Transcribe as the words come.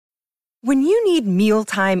When you need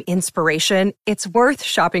mealtime inspiration, it's worth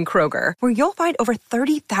shopping Kroger, where you'll find over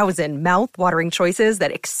 30,000 mouth-watering choices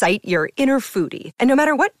that excite your inner foodie. And no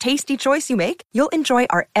matter what tasty choice you make, you'll enjoy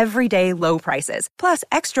our everyday low prices, plus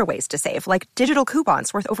extra ways to save, like digital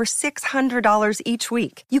coupons worth over $600 each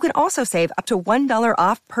week. You can also save up to $1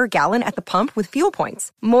 off per gallon at the pump with fuel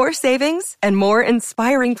points. More savings and more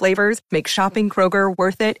inspiring flavors make shopping Kroger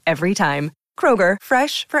worth it every time. Kroger,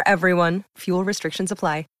 fresh for everyone. Fuel restrictions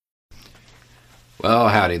apply. Well,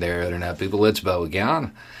 howdy there, Internet people. It's Bo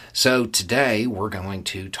again. So today we're going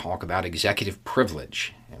to talk about executive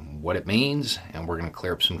privilege and what it means, and we're going to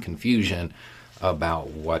clear up some confusion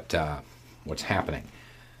about what's happening.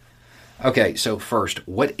 Okay, so first,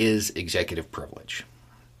 what is executive privilege?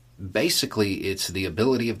 Basically, it's the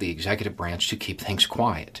ability of the executive branch to keep things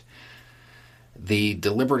quiet. The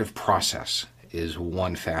deliberative process is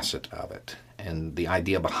one facet of it, and the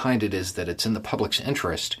idea behind it is that it's in the public's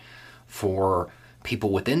interest for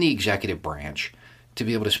people within the executive branch to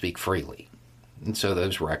be able to speak freely. And so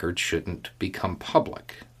those records shouldn't become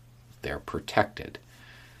public. They're protected.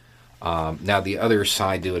 Now, the other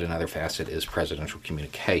side to it, another facet, is presidential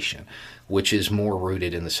communication, which is more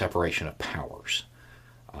rooted in the separation of powers.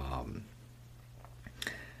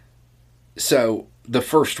 So the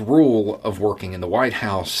first rule of working in the White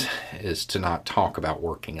House is to not talk about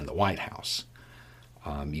working in the White House.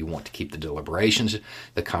 You want to keep the deliberations,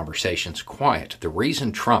 the conversations quiet. The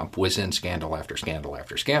reason Trump was in scandal after scandal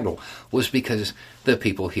after scandal was because the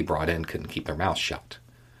people he brought in couldn't keep their mouths shut.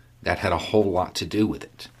 That had a whole lot to do with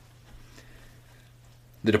it.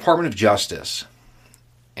 The Department of Justice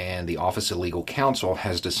and the Office of Legal Counsel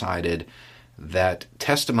has decided that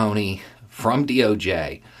testimony from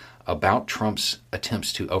DOJ about Trump's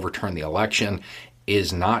attempts to overturn the election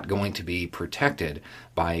is not going to be protected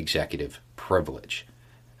by executive privilege.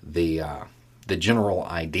 The general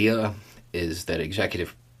idea is that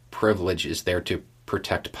executive privilege is there to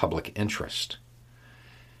protect public interest,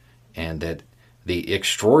 and that the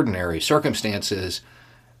extraordinary circumstances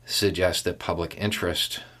suggest that public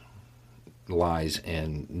interest lies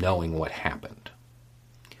in knowing what happened.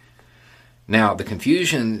 Now, the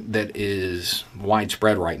confusion that is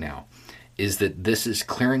widespread right now is that this is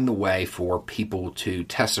clearing the way for people to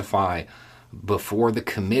testify before the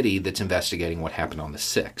committee that's investigating what happened on the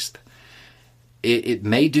 6th. It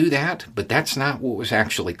may do that, but that's not what was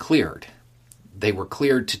actually cleared. They were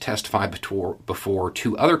cleared to testify before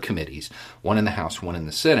two other committees, one in the House, one in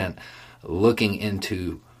the Senate, looking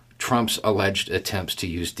into Trump's alleged attempts to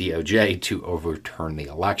use DOJ to overturn the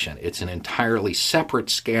election. It's an entirely separate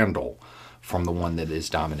scandal from the one that is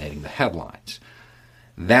dominating the headlines.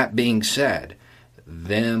 That being said,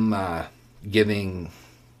 them giving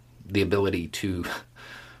the ability to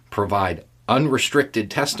provide unrestricted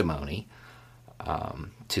testimony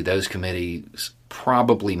to those committees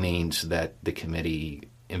probably means that the committee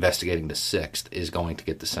investigating the 6th is going to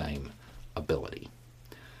get the same ability.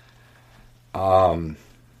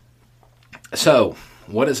 So,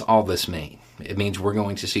 what does all this mean? It means we're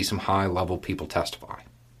going to see some high-level people testify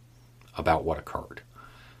about what occurred.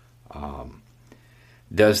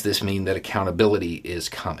 Does this mean that accountability is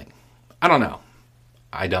coming? I don't know.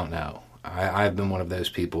 I don't know. I've been one of those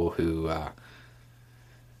people who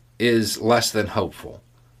is less than hopeful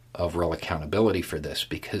of real accountability for this,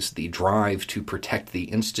 because the drive to protect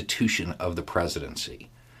the institution of the presidency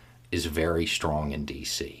is very strong in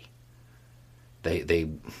D.C.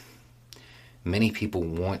 Many people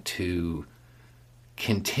want to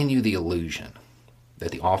continue the illusion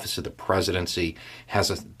that the office of the presidency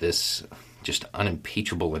has this just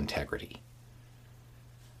unimpeachable integrity.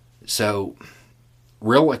 So,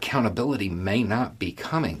 real accountability may not be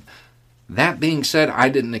coming. That being said, I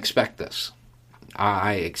didn't expect this.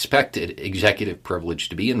 I expected executive privilege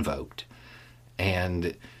to be invoked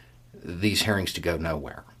and these hearings to go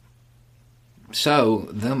nowhere. So,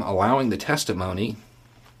 them allowing the testimony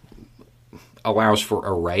allows for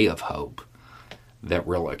a ray of hope that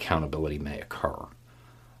real accountability may occur.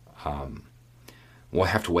 We'll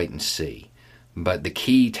have to wait and see. But the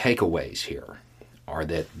key takeaways here are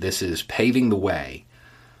that this is paving the way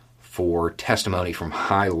for testimony from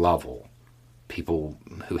high-level people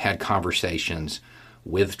who had conversations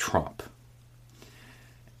with Trump,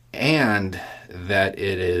 and that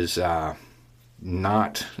it is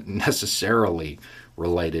not necessarily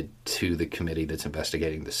related to the committee that's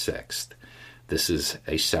investigating the 6th. This is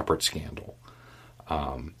a separate scandal.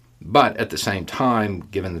 But at the same time,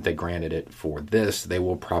 given that they granted it for this, they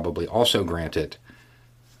will probably also grant it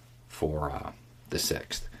for the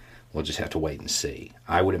 6th. We'll just have to wait and see.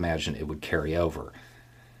 I would imagine it would carry over.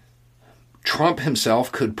 Trump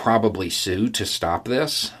himself could probably sue to stop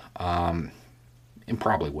this. and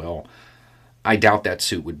probably will. I doubt that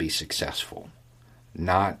suit would be successful.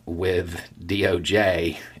 Not with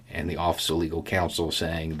DOJ and the Office of Legal Counsel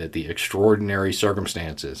saying that the extraordinary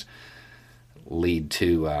circumstances lead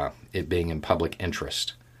to it being in public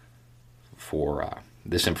interest for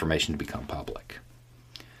this information to become public.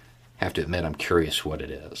 Have to admit, I'm curious what it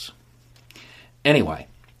is. Anyway,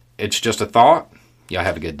 it's just a thought. Y'all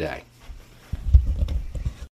have a good day.